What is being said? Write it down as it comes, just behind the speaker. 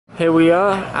Here we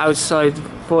are outside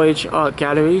Voyage Art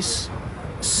Galleries,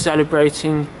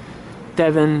 celebrating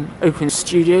Devon Open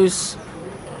Studios,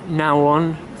 now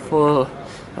on for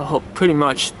pretty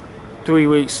much 3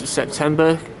 weeks of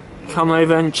September. Come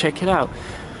over and check it out.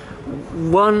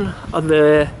 One of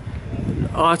the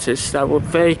artists that were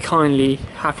very kindly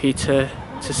happy to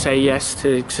say yes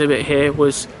to exhibit here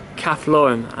was Kath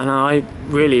Loram, and I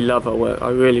really love her work, I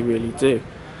really do.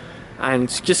 And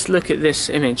just look at this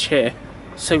image here,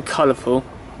 so colourful,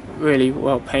 really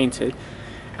well painted.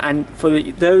 And for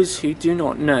those who do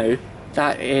not know,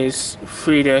 that is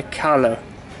Frida Kahlo.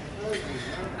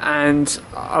 And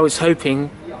I was hoping,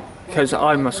 because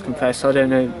I must confess I don't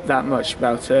know that much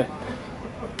about her,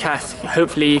 Kath,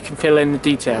 hopefully you can fill in the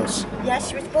details. Yes,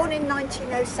 she was born in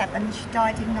 1907, she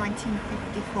died in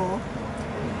 1954.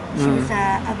 She was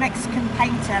a Mexican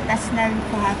painter, best known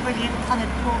for her brilliant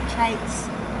coloured portraits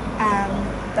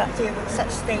that deal with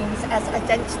such things as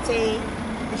identity,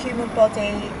 the human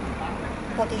body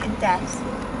and death.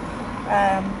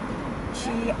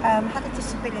 She had a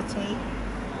disability.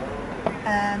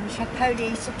 She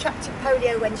had subtracted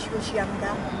polio when she was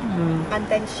younger, and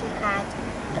then she had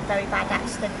a very bad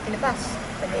accident in a bus,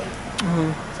 I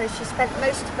believe. So she spent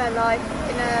most of her life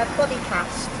in a body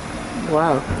cast.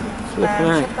 Wow. She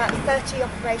had about 30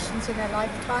 operations in her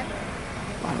lifetime.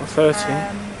 Wow,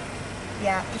 30?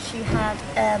 Yeah, she had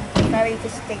a very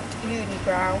distinct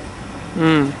unibrow,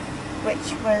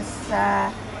 which was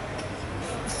a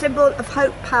symbol of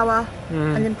hope, power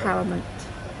and empowerment.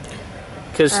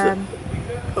 Because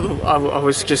I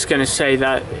was just going to say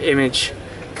that image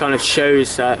kind of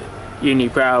shows that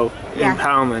unibrow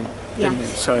empowerment.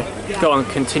 Yes. Sorry, go on,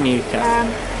 continue, Kath.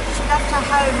 She left her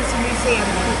home as a museum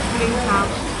called Blue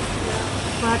House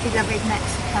for her beloved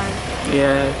Mexico.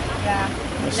 Yeah.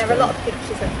 There are a lot of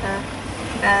pictures of her.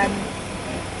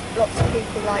 Lots of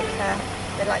people like her.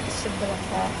 They like the symbol of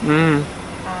her.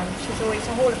 She's always,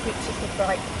 all the pictures are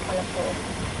bright and colourful.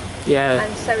 Yeah.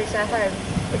 And so is her home,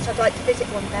 which I'd like to visit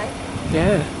one day.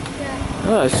 Yeah.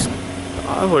 Oh,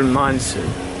 I wouldn't mind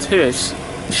too.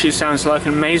 She sounds like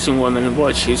an amazing woman and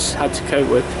what she's had to cope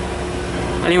with.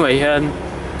 Anyway,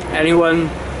 anyone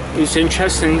who's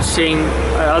interested in seeing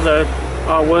other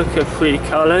artwork of Frida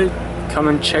Kahlo, come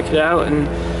and check it out, and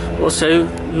also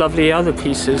lovely other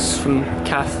pieces from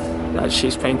Kath that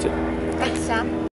she's painted. Thanks, Sam.